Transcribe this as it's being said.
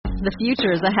The future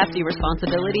is a hefty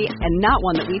responsibility and not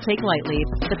one that we take lightly.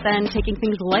 But then, taking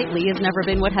things lightly has never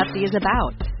been what Hefty is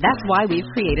about. That's why we've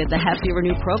created the Hefty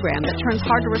Renew program that turns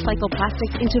hard-to-recycle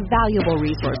plastics into valuable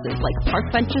resources like park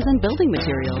benches and building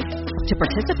materials. To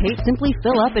participate, simply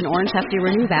fill up an orange Hefty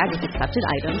Renew bag with accepted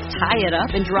items, tie it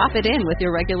up, and drop it in with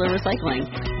your regular recycling.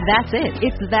 That's it.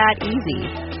 It's that easy.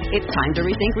 It's time to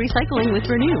rethink recycling with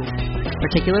Renew.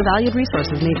 Particular valued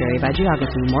resources may vary by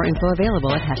geography. More info available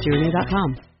at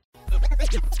heftyrenew.com.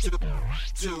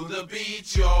 To the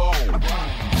beach, yo.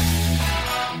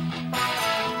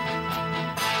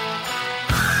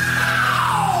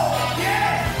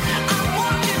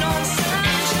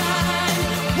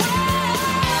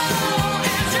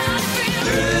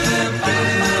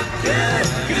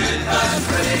 Good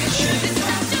vibration.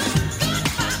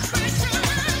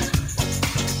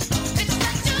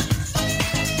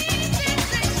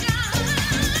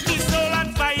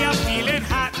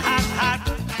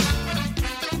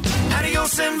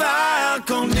 Adios and vaya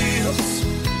con Dios.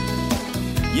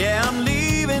 Yeah, I'm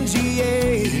leaving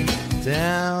GA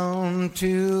down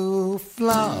to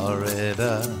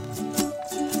Florida.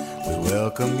 We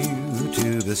welcome you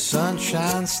to the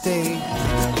Sunshine State.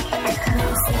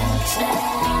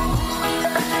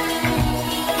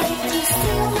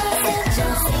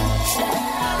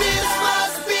 This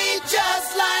must be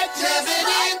just like living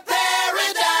in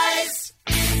paradise.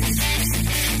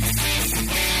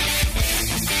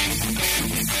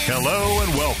 Hello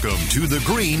and welcome to the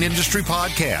Green Industry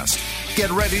Podcast. Get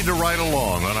ready to ride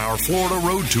along on our Florida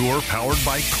road tour powered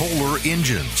by Kohler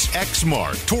Engines,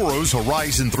 Exmark, Toro's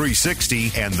Horizon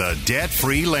 360, and the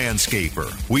Debt-Free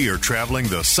Landscaper. We are traveling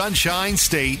the Sunshine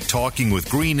State, talking with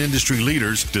green industry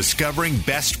leaders, discovering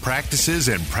best practices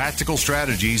and practical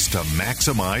strategies to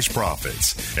maximize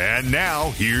profits. And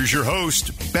now, here's your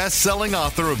host, best-selling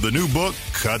author of the new book,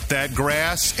 Cut That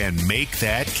Grass and Make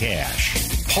That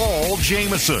Cash, Paul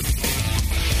Jameson.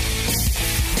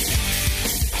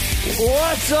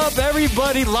 What's up,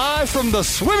 everybody? Live from the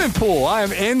swimming pool. I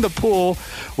am in the pool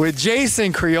with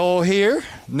Jason Creole here,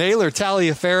 Naylor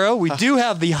Taliaferro. We do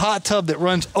have the hot tub that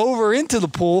runs over into the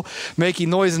pool, making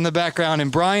noise in the background.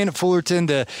 And Brian Fullerton,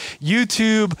 the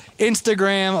YouTube,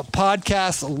 Instagram,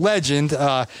 podcast legend.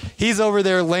 He's over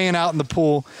there laying out in the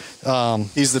pool.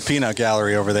 He's the peanut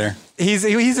gallery over there. He's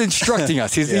instructing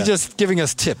us. He's just giving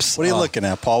us tips. What are you looking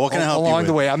at, Paul? What can I help you with? Along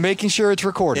the way. I'm making sure it's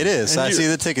recorded. It is. I see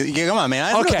the ticket. Yeah, come on, man.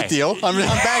 I know the deal. I'm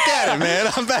back at it,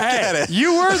 man. I'm back at it.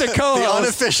 You were the co-host. The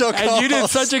unofficial co-host. And you did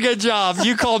such a good job.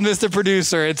 You called Mr.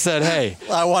 Producer and said, hey.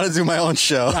 I want to do my own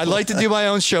show. I'd like to do my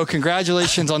own show.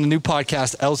 Congratulations on the new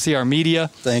podcast, LCR Media.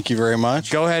 Thank you very much.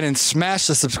 Go ahead and smash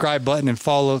the subscribe button and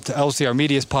follow to LCR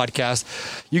Media's podcast.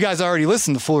 You guys already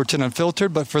listened to Fullerton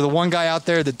Unfiltered, but for the one guy out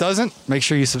there that doesn't, make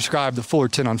sure you subscribe to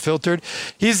Fullerton Unfiltered.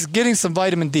 He's getting some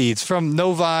vitamin D. It's from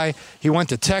Novi. He went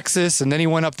to Texas, and then he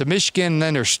went up to Michigan, and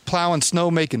then they're plowing snow,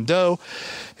 making dough.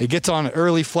 He gets on an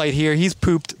early flight here. He's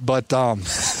pooped, but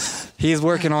he's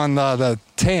working on the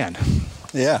tan.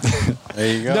 Yeah,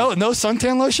 there you go. No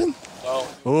suntan lotion? No.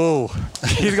 Oh,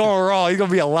 he's going raw. He's going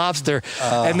to be a lobster.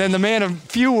 And then the man of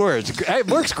few words. It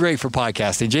works great for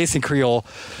podcasting. Jason Creole.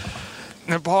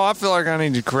 Now, Paul, I feel like I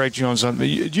need to correct you on something.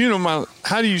 You know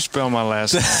how do you spell my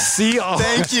last name?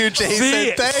 Thank you,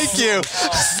 Jason. Thank you.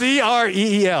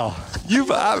 Creel.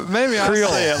 Maybe I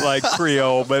say it like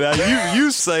Creole, but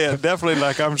you say it definitely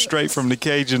like I'm straight from the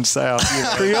Cajun South. You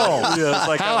know? Creole. Yeah,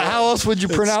 like how else would you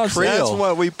pronounce it? That's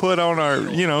what we put on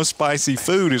our, spicy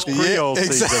food is Creole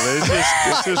season.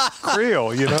 It's just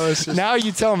Creole, It's just, now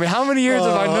you tell me. How many years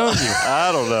have I known you?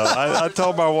 I don't know. I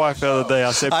told my wife the other day,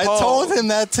 I said, Paul. I told him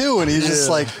that too, and he's just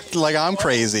like I'm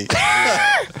crazy.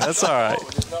 Yeah, that's all right.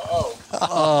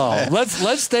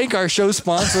 Let's thank our show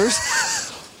sponsors,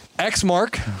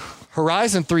 Exmark,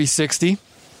 Horizon 360,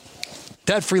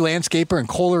 Debt-Free Landscaper, and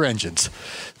Kohler Engines.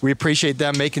 We appreciate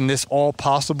them making this all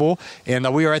possible.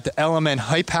 And we are at the LMN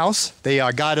Hype House. They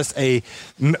got us a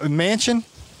mansion,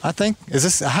 I think. Is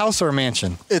this a house or a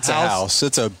mansion? It's a house.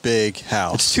 It's a big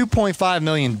house. It's $2.5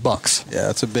 million. Yeah,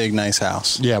 it's a big, nice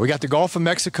house. Yeah, we got the Gulf of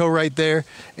Mexico right there,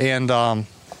 and a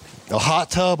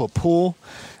hot tub, a pool.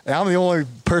 I'm the only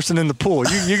person in the pool.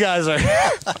 You guys are.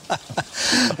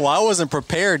 Well, I wasn't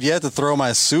prepared yet to throw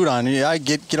my suit on. I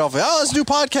get off. Oh, let's do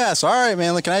podcasts. All right,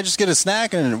 man. Can I just get a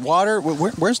snack and water?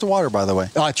 Where's the water, by the way?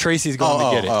 Tracy's going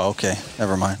to get it. Oh, okay.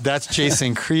 Never mind. That's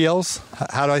Jason Creole's.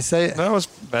 How do I say it? That was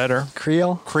better.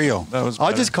 Creole. That was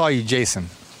better. I'll just call you Jason.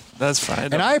 That's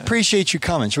fine. And I appreciate you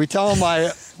coming. Should we tell him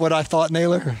what I thought,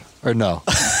 Naylor? Or no?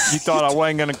 You thought I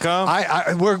wasn't going to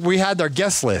come? We had our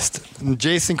guest list,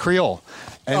 Jason Creole.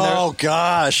 And oh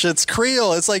gosh, it's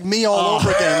Creel. It's like me all over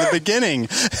again in the beginning.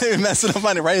 Messing up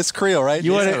on it, right? It's Creel, right?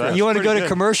 You want to go to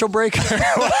commercial break?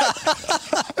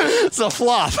 It's a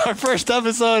flop. Our first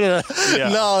episode.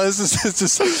 No, this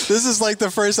is like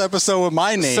the first episode with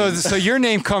my name. So your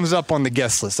name comes up on the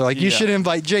guest list. So like you should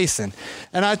invite Jason.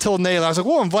 And I told Naylor, I was like,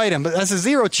 we'll invite him, but that's a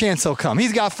 0 chance he'll come.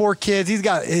 He's got 4 kids. He's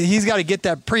got to get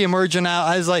that pre-emergent out.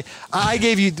 I was like, I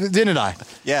gave you, didn't I?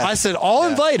 Yeah. I said, I'll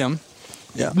invite him.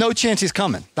 Yeah. No chance he's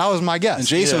coming. That was my guess. And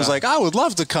Jason was like, I would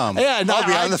love to come. Yeah, I'll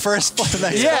be on the first one.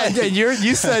 Yeah, and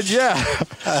you said yeah.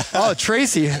 Oh,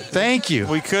 Tracy, thank you.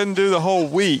 We couldn't do the whole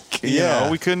week. You know,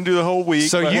 we couldn't do the whole week.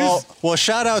 So well,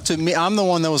 shout out to me. I'm the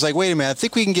one that was like, wait a minute. I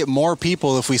think we can get more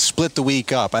people if we split the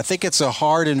week up. I think it's a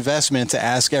hard investment to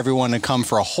ask everyone to come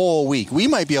for a whole week. We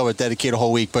might be able to dedicate a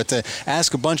whole week, but to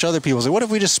ask a bunch of other people, like, what if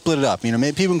we just split it up? You know,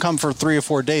 maybe people can come for 3 or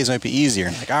 4 days. It might be easier.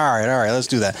 And like, all right, let's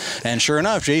do that. And sure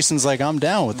enough, Jason's like, I'm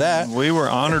down with that. We were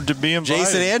honored to be invited.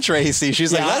 Jason and Tracy.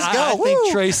 She's like, let's go. I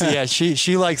think Tracy,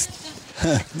 she likes.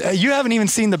 You haven't even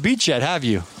seen the beach yet, have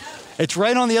you? It's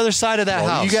right on the other side of that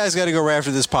house. You guys got to go right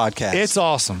after this podcast. It's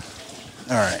awesome.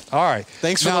 All right.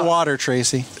 Thanks for the water,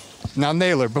 Tracy. Now,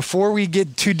 Naylor, before we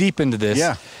get too deep into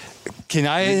this, can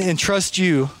I entrust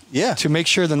you to make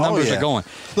sure the numbers are going?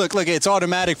 Look, it's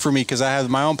automatic for me because I have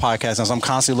my own podcast now, so I'm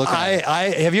constantly looking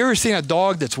at it. Have you ever seen a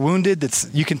dog that's wounded?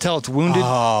 You can tell it's wounded?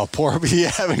 Oh, poor me. You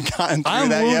haven't gotten through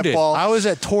that wounded. yet, Paul. I was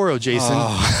at Toro, Jason.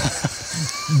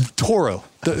 Toro,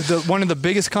 one of the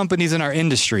biggest companies in our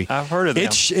industry. I've heard of them.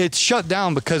 It's shut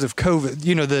down because of COVID.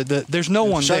 You know, there's no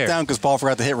one there. Shut down because Paul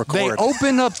forgot to hit record. They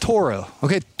opened up Toro.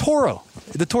 Okay, Toro.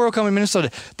 The Toro company in Minnesota.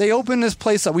 They opened this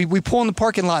place up. We pull in the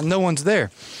parking lot and no one's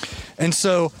there. And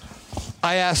so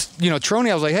I asked,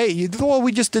 Troney, I was like, hey,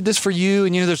 we just did this for you.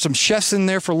 And, there's some chefs in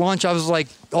there for lunch. I was like,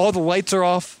 all the lights are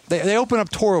off. They opened up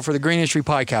Toro for the Green Industry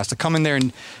Podcast to come in there.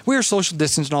 And we were social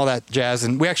distance and all that jazz.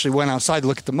 And we actually went outside to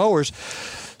look at the mowers.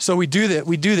 So we do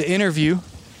the interview.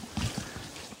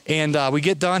 And we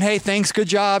get done. Hey, thanks. Good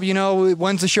job.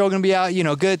 When's the show going to be out?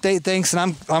 Good. Thanks.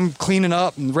 And I'm cleaning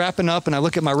up and wrapping up. And I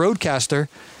look at my Roadcaster.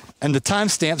 And the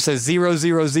timestamp says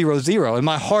 0000. In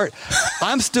my heart,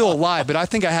 I'm still alive, but I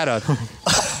think I had a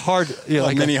hard,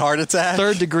 like mini heart attack,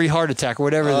 3rd-degree heart attack, or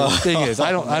whatever the thing is.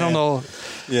 I don't know.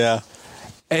 Yeah.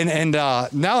 And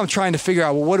now I'm trying to figure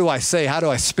out, well, what do I say? How do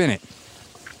I spin it?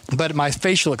 But my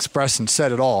facial expression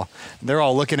said it all. They're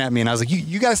all looking at me, and I was like,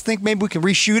 "You guys think maybe we can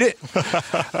reshoot it?"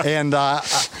 And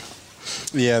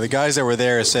yeah, the guys that were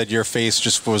there said your face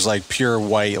just was like pure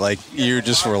white. Like you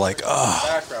just were like, oh.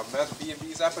 Background. That's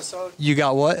B&B's episode. You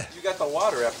got what? You got the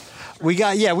water episode. We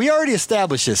already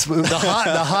established this. The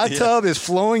hot tub is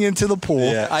flowing into the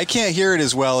pool. Yeah, I can't hear it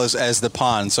as well as the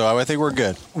pond, so I think we're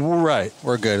good. Right.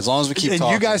 We're good. As long as we keep talking.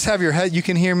 And you guys have your head, you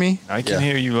can hear me? I can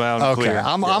hear you loud and clear. Okay,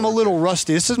 I'm a little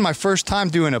rusty. This is my first time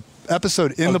doing an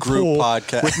episode in the group pool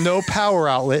podcast with no power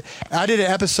outlet. I did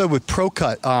an episode with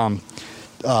ProCut,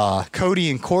 Cody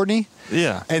and Courtney.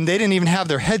 Yeah. And they didn't even have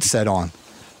their headset on.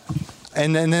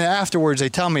 And then afterwards, they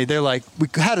tell me, they're like, we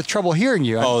had a trouble hearing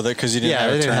you. Oh, because you didn't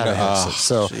have they it didn't have a headset.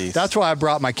 So that's why I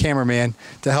brought my cameraman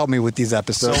to help me with these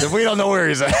episodes. If we don't know where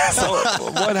he's at. So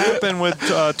what happened with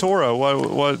Toro?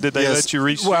 What did they let you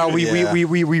reshoot? Well,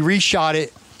 we reshot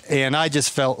it, and I just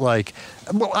felt like,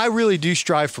 I really do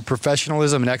strive for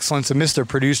professionalism and excellence. And Mr.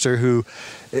 Producer, who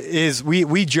is,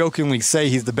 we jokingly say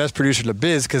he's the best producer in the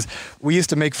biz, because we used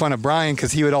to make fun of Brian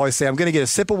because he would always say, I'm going to get a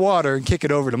sip of water and kick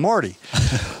it over to Marty.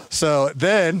 So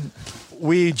then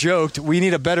we joked, we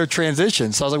need a better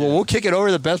transition. So I was like, well, we'll kick it over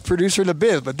to the best producer in the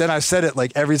biz. But then I said it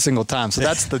like every single time. So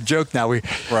that's the joke now.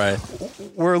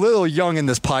 We're a little young in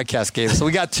this podcast game. So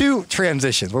we got 2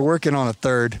 transitions. We're working on a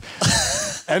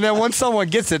 3rd. And then once someone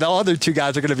gets it, the other 2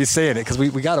 guys are going to be saying it, because we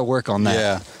got to work on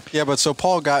that. Yeah, but so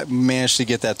Paul managed to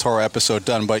get that Toro episode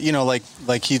done, but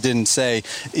like he didn't say,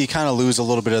 you kind of lose a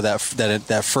little bit of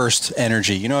that first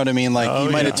energy. You know what I mean? Like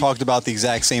you might have talked about the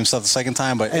exact same stuff the second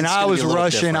time, but I was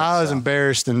rushing, I was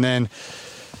embarrassed, and then.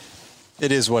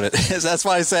 It is what it is. That's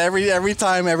why I say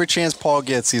every chance Paul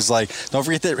gets, he's like, don't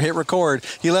forget to hit record.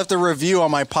 He left a review on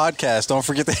my podcast. Don't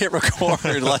forget to hit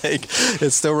record. Like,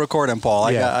 it's still recording, Paul.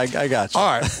 I got you. All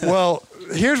right. Well,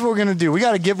 here's what we're gonna do. We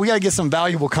gotta get some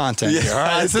valuable content here. All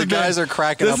right. The guys are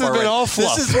cracking up. This has been all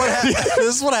fluff.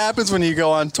 This is what happens when you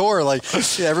go on tour. Like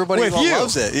everybody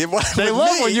loves it. They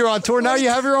love when you're on tour. Now you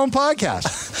have your own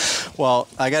podcast. Well,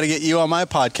 I got to get you on my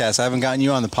podcast. I haven't gotten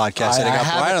you on the podcast yet. I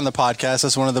got Brian on the podcast.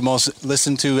 That's one of the most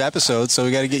listened to episodes, so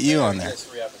we got to get you on there.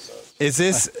 Is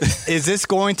this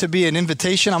going to be an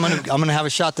invitation? I'm gonna have a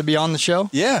shot to be on the show.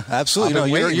 Yeah,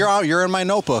 absolutely. You're in my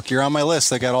notebook. You're on my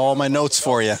list. I got all my notes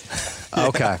for you.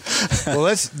 Okay. Well,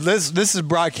 this is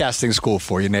broadcasting school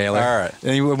for you, Naylor. All right.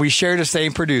 And we share the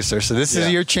same producer, so this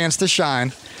is your chance to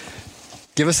shine.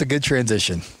 Give us a good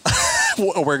transition.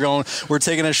 We're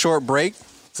taking a short break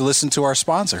to listen to our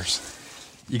sponsors.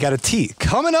 You got a tease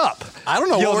coming up. I don't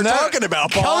know what we're talking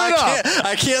about, Paul.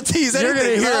 I can't tease anything. You're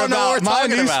going to hear about my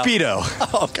new Speedo.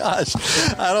 Oh, gosh.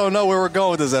 I don't know where we're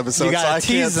going with this episode. You got to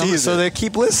tease them so they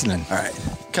keep listening. All right.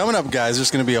 Coming up, guys,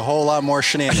 there's going to be a whole lot more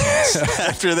shenanigans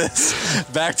after this.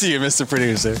 Back to you, Mr.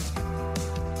 Producer.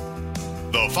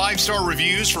 The 5-star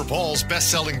reviews for Paul's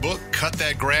best-selling book, Cut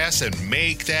That Grass and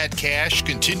Make That Cash,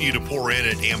 continue to pour in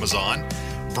at Amazon.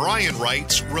 Brian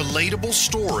writes, relatable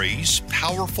stories,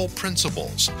 powerful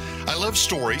principles. I love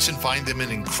stories and find them an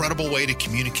incredible way to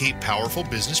communicate powerful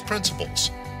business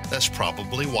principles. That's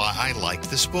probably why I like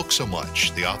this book so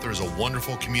much. The author is a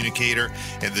wonderful communicator,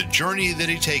 and the journey that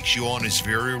he takes you on is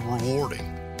very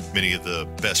rewarding. Many of the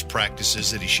best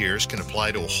practices that he shares can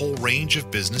apply to a whole range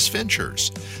of business ventures.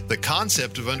 The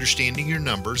concept of understanding your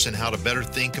numbers and how to better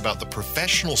think about the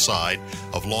professional side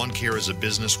of lawn care as a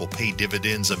business will pay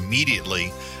dividends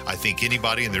immediately. I think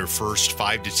anybody in their first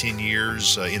 5 to 10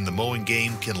 years in the mowing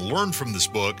game can learn from this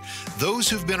book. Those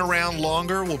who've been around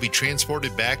longer will be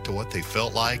transported back to what they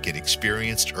felt like and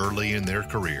experienced early in their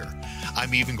career.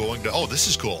 I'm even going to, this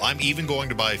is cool. I'm even going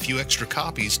to buy a few extra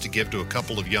copies to give to a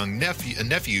couple of young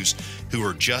nephews who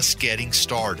are just getting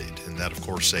started. And that, of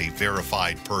course, a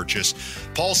verified purchase.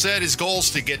 Paul said his goal is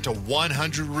to get to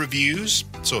 100 reviews.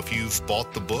 So if you've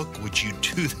bought the book, would you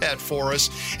do that for us?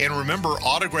 And remember,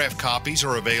 autographed copies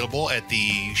are available at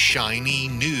the shiny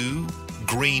new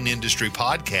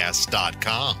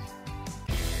greenindustrypodcast.com.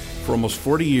 For almost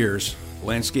 40 years,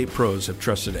 landscape pros have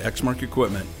trusted Exmark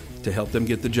equipment to help them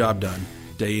get the job done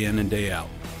day in and day out.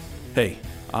 Hey,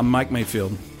 I'm Mike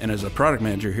Mayfield, and as a product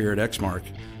manager here at Exmark,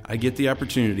 I get the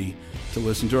opportunity to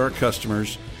listen to our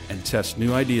customers and test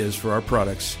new ideas for our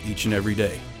products each and every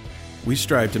day. We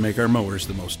strive to make our mowers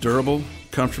the most durable,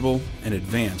 comfortable, and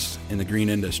advanced in the green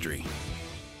industry.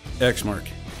 Exmark,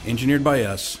 engineered by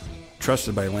us,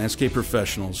 trusted by landscape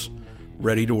professionals,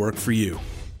 ready to work for you.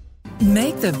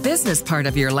 Make the business part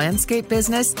of your landscape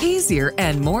business easier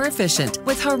and more efficient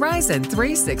with Horizon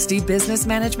 360 Business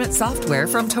Management Software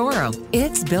from Toro.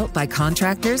 It's built by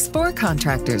contractors for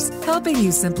contractors, helping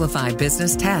you simplify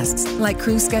business tasks like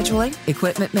crew scheduling,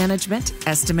 equipment management,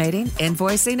 estimating,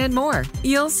 invoicing, and more.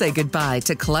 You'll say goodbye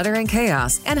to clutter and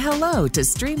chaos and hello to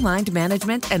streamlined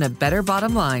management and a better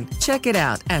bottom line. Check it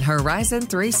out at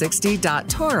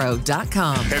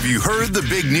horizon360.toro.com. Have you heard the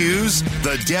big news?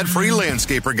 The debt-free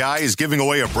landscaper guy is giving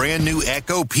away a brand new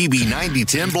Echo PB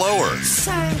 9010 blower.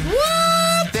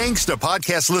 Thanks to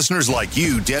podcast listeners like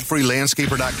you,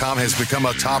 DebtFreeLandscaper.com has become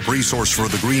a top resource for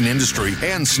the green industry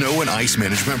and snow and ice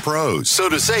management pros. So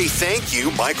to say thank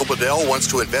you, Michael Bedell wants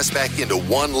to invest back into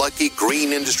one lucky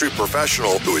green industry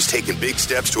professional who has taken big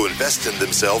steps to invest in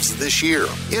themselves this year.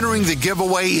 Entering the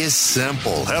giveaway is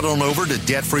simple. Head on over to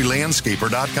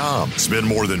DebtFreeLandscaper.com. Spend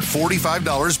more than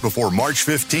 $45 before March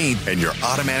 15th, and you're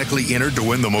automatically entered to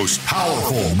win the most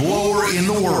powerful blower in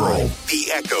the world, the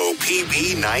Echo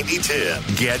PB 9010.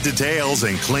 Get details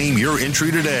and claim your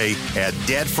entry today at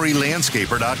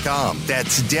DebtFreeLandscaper.com.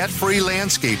 That's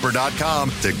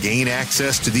DebtFreeLandscaper.com to gain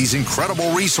access to these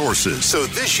incredible resources. So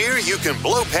this year you can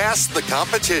blow past the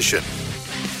competition.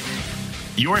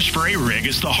 Your spray rig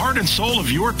is the heart and soul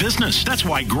of your business. That's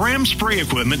why Graham Spray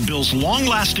Equipment builds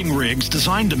long-lasting rigs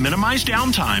designed to minimize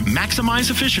downtime,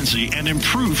 maximize efficiency, and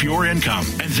improve your income.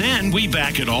 And then we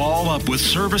back it all up with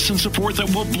service and support that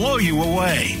will blow you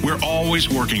away. We're always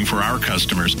working for our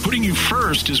customers. Putting you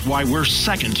first is why we're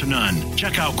second to none.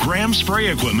 Check out Graham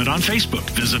Spray Equipment on Facebook.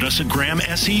 Visit us at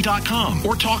grahamse.com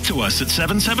or talk to us at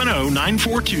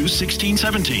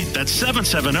 770-942-1617. That's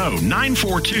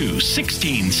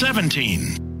 770-942-1617.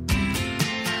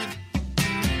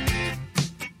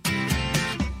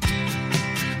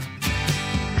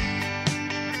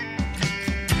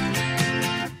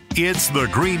 It's the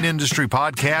Green Industry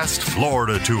Podcast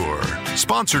Florida Tour,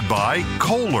 sponsored by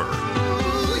Kohler.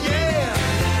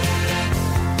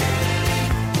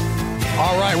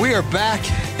 All right, we are back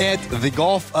at the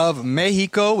Gulf of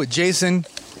Mexico with Jason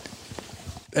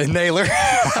and Naylor.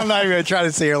 I'm not even going to try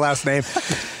to say your last name.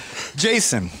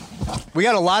 Jason, we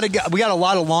got a lot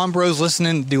of lawn bros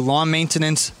listening, do lawn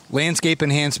maintenance, landscape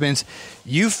enhancements.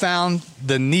 You found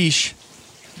the niche.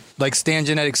 Like Stan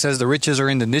Genetics says, the riches are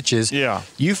in the niches. Yeah.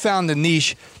 You found the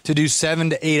niche to do 7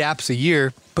 to 8 apps a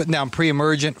year, putting down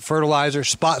pre-emergent, fertilizer,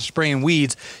 spot spraying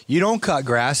weeds. You don't cut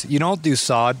grass. You don't do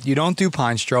sod. You don't do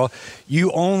pine straw.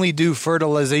 You only do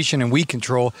fertilization and weed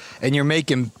control, and you're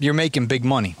making big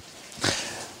money.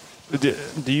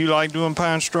 Do you like doing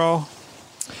pine straw?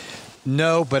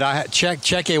 No, but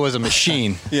Check was a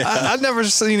machine. Yeah. I've never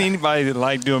seen anybody that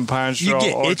like doing pine straw.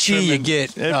 You get itchy. Trimming.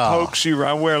 It pokes you.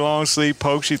 I wear a long sleeve,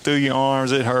 pokes you through your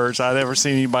arms. It hurts. I've never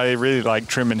seen anybody really like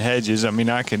trimming hedges. I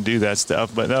mean, I can do that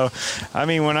stuff, but no. I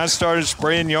mean, when I started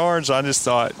spraying yards, I just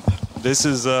thought, this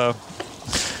is.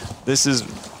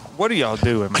 What are y'all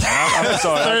doing, man? I'm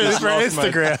sorry. I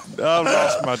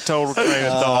lost my total train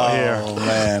of thought here. Oh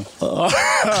man.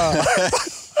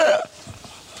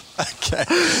 Okay,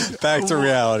 back to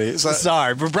reality.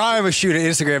 Sorry, but Brian was shooting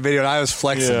an Instagram video and I was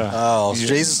flexing. Yeah. Oh, so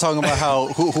Jason's talking about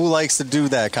who likes to do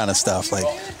that kind of stuff. Like,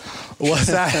 what's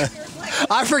that?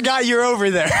 I forgot you're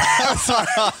over there.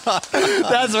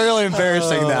 That's really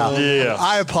embarrassing now. Yeah.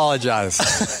 I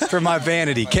apologize for my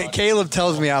vanity. Caleb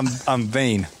tells me I'm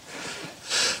vain.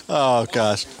 Oh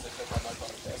gosh.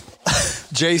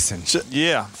 Jason.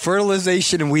 Yeah.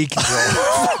 Fertilization and weed control.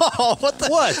 Oh,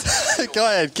 what? Go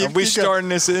ahead. Are we starting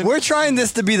this in? We're trying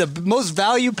this to be the most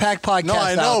value-packed podcast. No,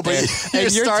 I know, out there,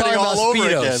 but you're starting all over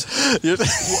again.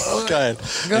 Go ahead.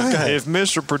 Go ahead. If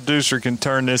Mr. Producer can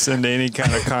turn this into any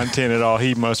kind of content at all,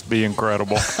 he must be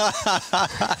incredible.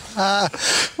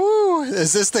 Woo.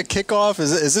 Is this the kickoff?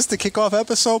 Is this the kickoff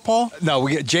episode, Paul? No,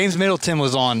 James Middleton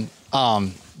was on.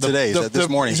 This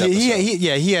morning's episode.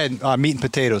 He had meat and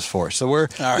potatoes for us. So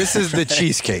this is the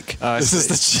cheesecake. This is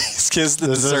the cheesecake.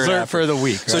 The dessert for the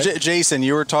week. So right? Jason,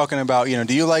 you were talking about,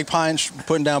 do you like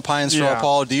putting down pine straw,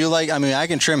 Paul? Do you like? I mean, I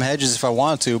can trim hedges if I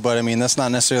want to, but I mean that's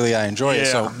not necessarily I enjoy it.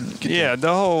 So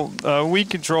the whole weed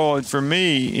control for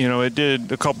me, it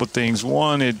did a couple of things.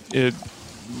 One, it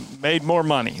made more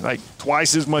money, like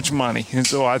twice as much money, and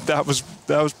so that was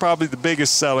probably the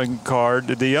biggest selling card.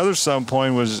 The other selling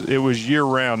point was it was year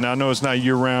round. Now I know it's not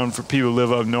year round for people who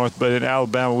live up north, but in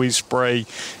Alabama we spray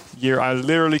year. I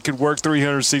literally could work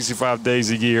 365 days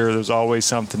a year. There's always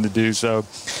something to do. So,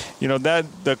 that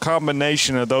the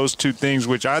combination of those two things,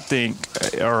 which I think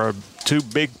are two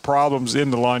big problems in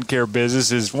the lawn care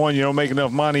business, is one, you don't make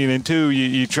enough money, and then two,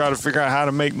 you try to figure out how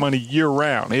to make money year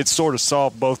round. It sort of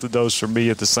solved both of those for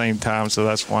me at the same time, so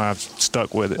that's why I've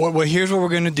stuck with it. Well, here's what we're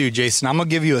going to do, Jason. I'm going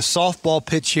to give you a softball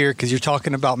pitch here because you're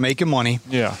talking about making money.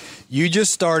 Yeah. You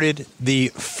just started the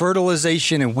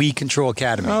Fertilization and Weed Control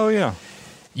Academy. Oh, yeah.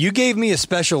 You gave me a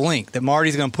special link that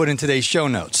Marty's going to put in today's show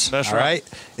notes. That's all right.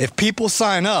 If people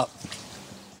sign up,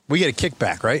 we get a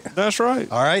kickback, right? That's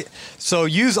right. All right. So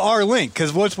use our link,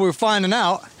 because what we're finding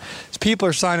out is people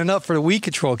are signing up for the Weed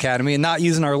Control Academy and not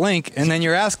using our link, and then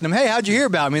you're asking them, hey, how'd you hear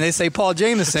about me? And they say Paul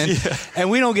Jameson, and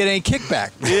we don't get any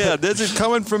kickback. Yeah, this is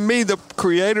coming from me, the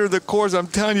creator of the course. I'm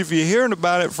telling you, if you're hearing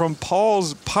about it from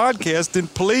Paul's podcast, then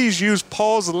please use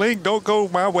Paul's link. Don't go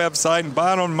to my website and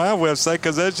buy it on my website,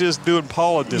 because that's just doing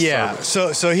Paul a disservice.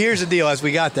 Yeah, so here's the deal. As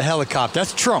we got the helicopter,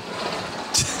 that's Trump.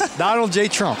 Donald J.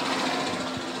 Trump.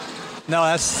 No,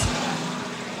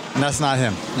 that's not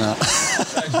him. No.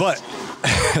 But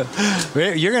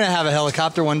you're going to have a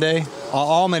helicopter one day.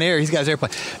 All in air. He's got his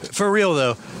airplane. For real,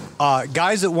 though,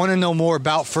 guys that want to know more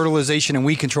about fertilization and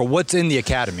weed control, what's in the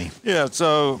academy? Yeah,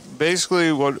 so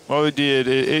basically what we did,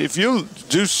 if you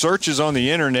do searches on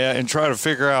the internet and try to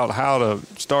figure out how to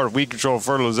start a weed control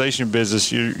fertilization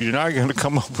business, you're not going to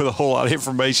come up with a whole lot of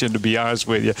information, to be honest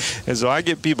with you. And so I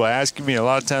get people asking me, a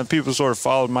lot of times people sort of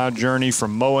followed my journey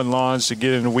from mowing lawns to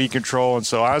get into weed control. And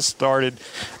so I started,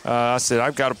 I said,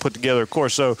 I've got to put together a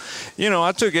course. So,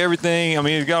 I took everything. I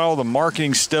mean, it got all the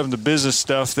marketing stuff, the business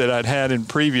stuff that I'd had in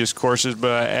previous courses,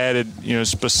 but I added,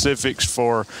 specifics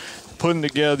for putting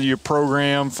together your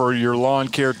program for your lawn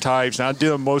care types. And I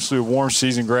deal mostly with warm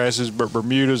season grasses, but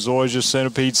Bermuda, zoysia,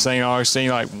 centipede, St. Augustine.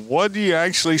 Like, what do you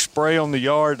actually spray on the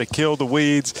yard to kill the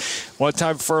weeds? What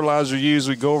type of fertilizer you use?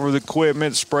 We go over the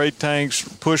equipment, spray tanks,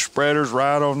 push spreaders,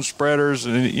 ride-on spreaders,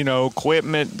 and,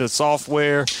 equipment, the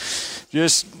software.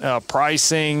 Just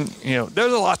pricing,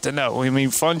 there's a lot to know. I mean,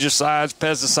 fungicides,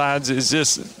 pesticides is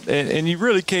just, and you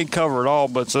really can't cover it all.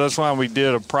 But so that's why we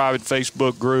did a private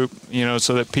Facebook group,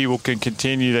 so that people can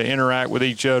continue to interact with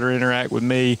each other, interact with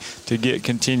me to get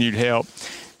continued help.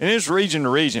 And it's region to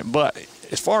region. But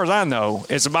as far as I know,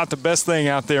 it's about the best thing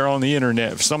out there on the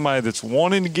internet. For somebody that's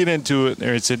wanting to get into it,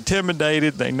 it's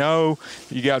intimidated. They know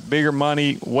you got bigger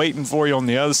money waiting for you on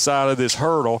the other side of this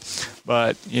hurdle.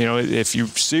 But, if you're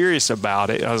serious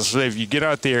about it, as I say, if you get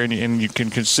out there and you can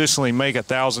consistently make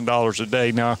 $1,000 a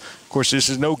day. Now, course, this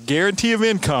is no guarantee of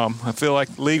income. I feel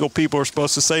like legal people are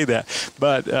supposed to say that.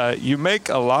 But you make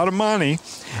a lot of money,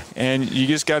 and you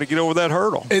just got to get over that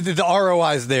hurdle. The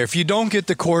ROI is there. If you don't get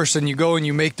the course and you go and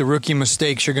you make the rookie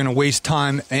mistakes, you're going to waste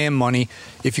time and money.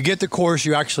 If you get the course,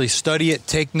 you actually study it,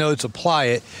 take notes, apply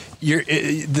it,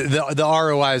 the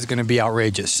ROI is going to be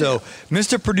outrageous. So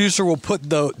Mr. Producer will put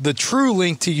the true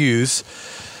link to use.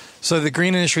 So the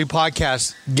Green Industry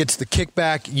Podcast gets the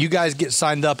kickback. You guys get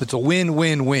signed up. It's a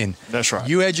win-win-win. That's right.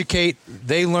 You educate,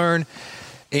 they learn,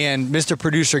 and Mr.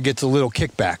 Producer gets a little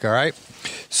kickback, all right?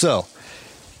 So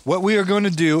what we are going to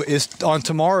do is on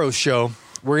tomorrow's show,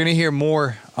 we're going to hear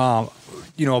more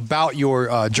about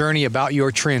your journey, about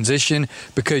your transition,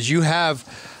 because you have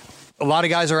a lot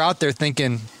of guys are out there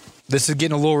thinking, this is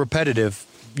getting a little repetitive.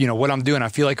 What I'm doing, I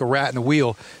feel like a rat in a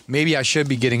wheel. Maybe I should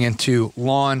be getting into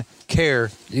lawn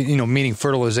care, meaning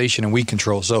fertilization and weed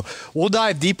control. So we'll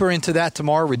dive deeper into that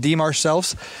tomorrow, redeem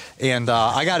ourselves. And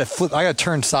I got to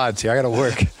turn sides here. I got to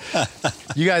work.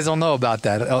 You guys don't know about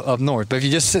that up north. But if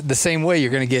you just sit the same way,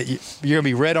 you're going to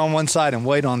be red on one side and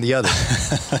white on the other.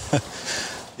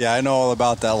 Yeah, I know all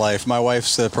about that life. My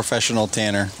wife's a professional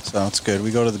tanner, so it's good. We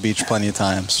go to the beach plenty of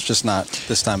times, just not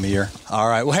this time of year. All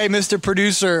right. Well, hey, Mr.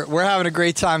 Producer, we're having a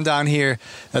great time down here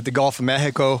at the Gulf of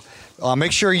Mexico.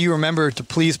 Make sure you remember to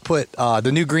please put the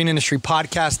new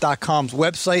greenindustrypodcast.com's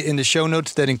website in the show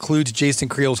notes. That includes Jason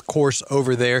Creel's course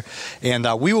over there. And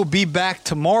we will be back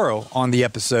tomorrow on the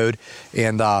episode,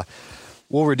 and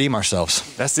we'll redeem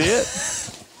ourselves. That's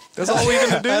it? That's all we're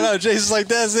going to do? I know, Jason's like,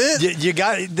 that's it? You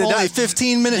got only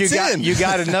 15 minutes in. You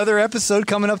got another episode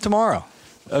coming up tomorrow.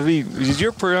 I mean,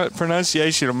 your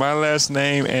pronunciation of my last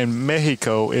name and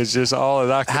Mexico is just all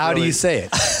that I can How do you say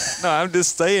it? No, I'm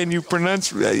just saying your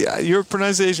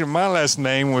pronunciation of my last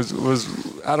name was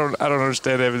I don't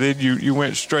understand that. But then you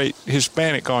went straight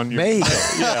Hispanic on your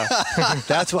Mexico. Yeah.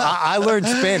 That's what I learned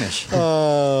Spanish.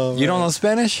 Oh, you don't know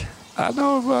Spanish? I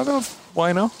know.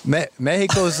 Why no?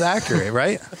 Mexico's accurate,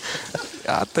 right?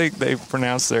 I think they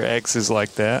pronounce their X's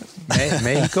like that.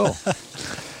 Mexico.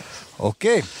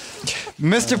 Okay.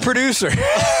 Mr. Producer.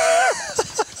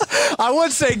 I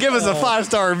would say give us a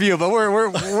 5-star review, but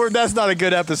we're that's not a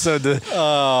good episode to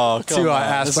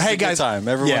ask. But hey, guys, time.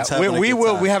 Everyone's having a good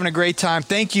time. We're having a great time.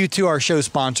 Thank you to our show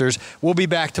sponsors. We'll be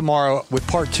back tomorrow with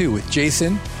part 2 with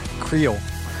Jason Creel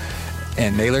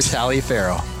and Naylor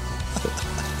Taliaferro.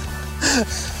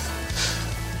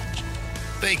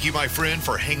 Thank you, my friend,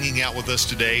 for hanging out with us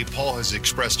today. Paul has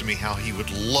expressed to me how he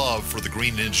would love for the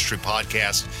Green Industry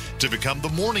Podcast to become the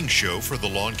morning show for the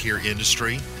lawn care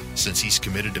industry. Since he's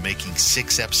committed to making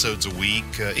 6 episodes a week,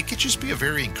 it could just be a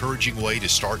very encouraging way to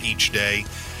start each day.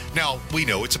 Now, we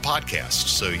know it's a podcast,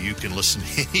 so you can listen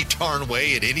any darn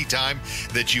way at any time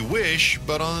that you wish,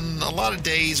 but on a lot of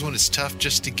days when it's tough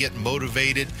just to get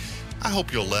motivated, I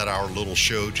hope you'll let our little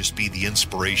show just be the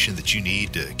inspiration that you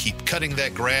need to keep cutting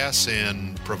that grass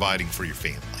and providing for your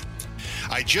family.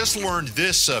 I just learned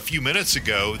this a few minutes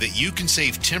ago that you can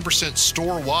save 10%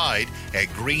 store-wide at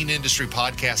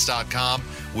greenindustrypodcast.com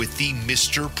with the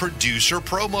Mr. Producer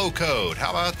promo code. How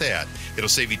about that? It'll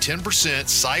save you 10%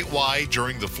 site-wide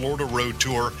during the Florida Road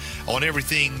Tour on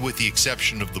everything with the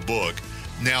exception of the book.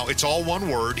 Now, it's all one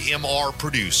word, MR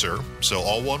Producer. So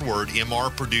all one word,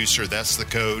 MR Producer. That's the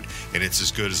code, and it's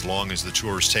as good as long as the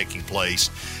tour is taking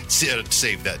place.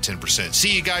 Save that 10%.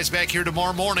 See you guys back here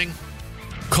tomorrow morning.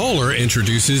 Kohler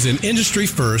introduces an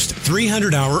industry-first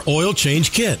 300-hour oil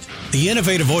change kit. The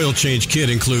innovative oil change kit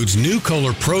includes new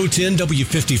Kohler Pro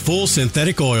 10W50 full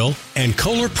synthetic oil and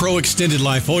Kohler Pro Extended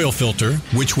Life oil filter,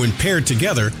 which when paired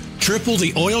together, triple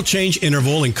the oil change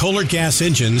interval in Kohler gas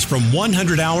engines from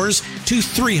 100 hours to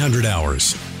 300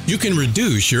 hours. You can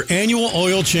reduce your annual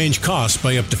oil change costs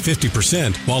by up to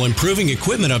 50% while improving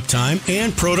equipment uptime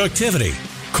and productivity.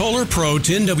 Kohler Pro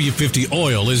 10W50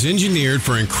 oil is engineered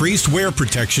for increased wear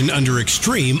protection under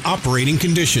extreme operating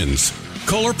conditions.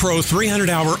 Kohler Pro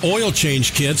 300-hour oil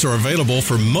change kits are available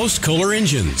for most Kohler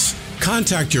engines.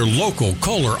 Contact your local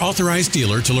Kohler authorized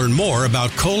dealer to learn more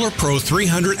about Kohler Pro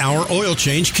 300-hour oil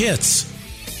change kits.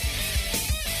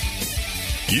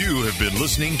 You have been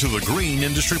listening to the Green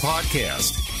Industry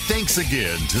Podcast. Thanks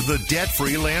again to the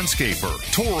debt-free landscaper,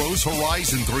 Toro's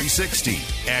Horizon 360,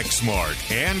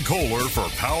 Exmark, and Kohler for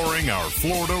powering our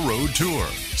Florida Road Tour.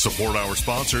 Support our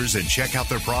sponsors and check out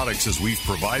their products as we've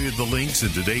provided the links in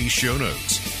today's show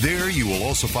notes. There you will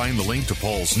also find the link to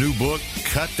Paul's new book,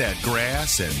 Cut That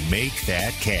Grass and Make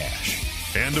That Cash.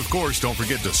 And of course, don't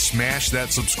forget to smash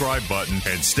that subscribe button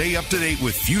and stay up to date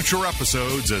with future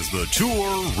episodes as the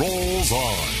tour rolls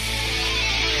on.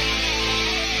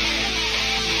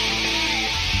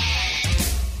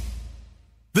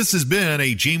 This has been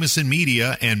a Jameson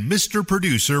Media and Mr.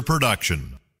 Producer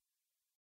production.